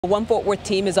One Fort Worth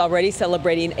team is already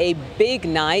celebrating a big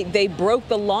night. They broke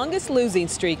the longest losing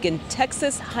streak in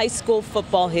Texas high school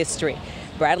football history.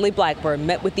 Bradley Blackburn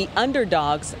met with the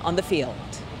underdogs on the field.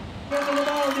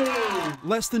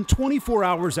 Less than 24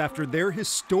 hours after their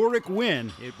historic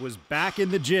win, it was back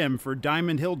in the gym for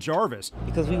Diamond Hill Jarvis.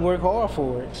 Because we work hard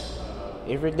for it.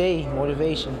 Every day,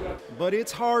 motivation. But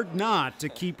it's hard not to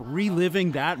keep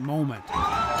reliving that moment.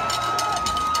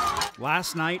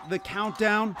 Last night, the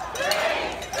countdown.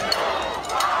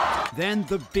 Then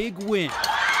the big win.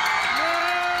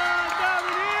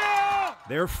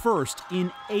 Their first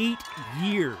in 8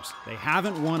 years. They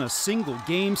haven't won a single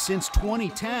game since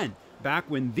 2010, back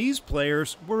when these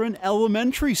players were in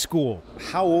elementary school.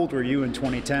 How old were you in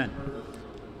 2010?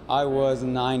 I was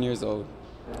 9 years old.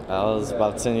 I was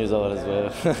about 10 years old as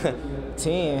well.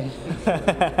 10.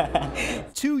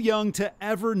 Too young to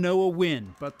ever know a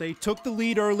win, but they took the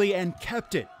lead early and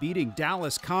kept it, beating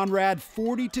Dallas Conrad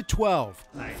 40-12.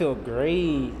 I feel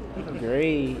great.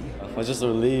 Great. It was just a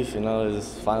relief, it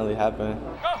just finally happened.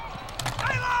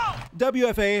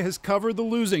 WFA has covered the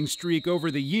losing streak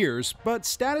over the years, but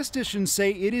statisticians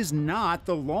say it is not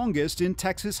the longest in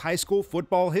Texas high school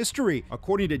football history.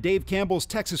 According to Dave Campbell's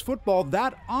Texas Football,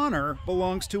 that honor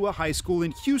belongs to a high school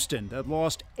in Houston that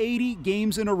lost 80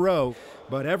 games in a row.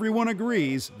 But everyone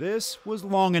agrees this was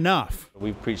long enough.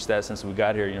 We've preached that since we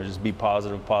got here, just be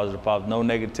positive, positive, positive, no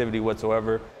negativity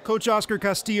whatsoever. Coach Oscar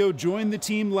Castillo joined the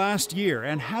team last year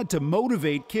and had to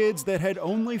motivate kids that had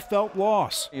only felt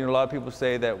loss. A lot of people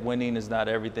say that winning is not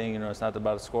everything, it's not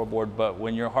about a scoreboard, but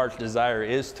when your heart's desire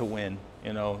is to win,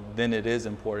 then it is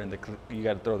important. You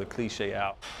got to throw the cliche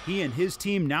out. He and his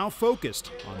team now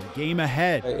focused on the game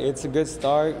ahead. It's a good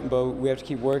start, but we have to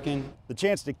keep working. The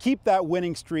chance to keep that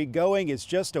winning streak going is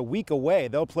just a week away.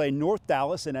 They'll play North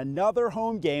Dallas in another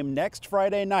home game next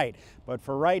Friday night. But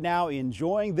for right now,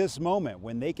 enjoying this moment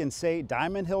when they can say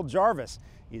Diamond Hill Jarvis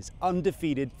is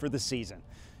undefeated for the season.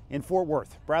 In Fort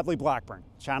Worth, Bradley Blackburn,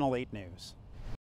 Channel 8 News.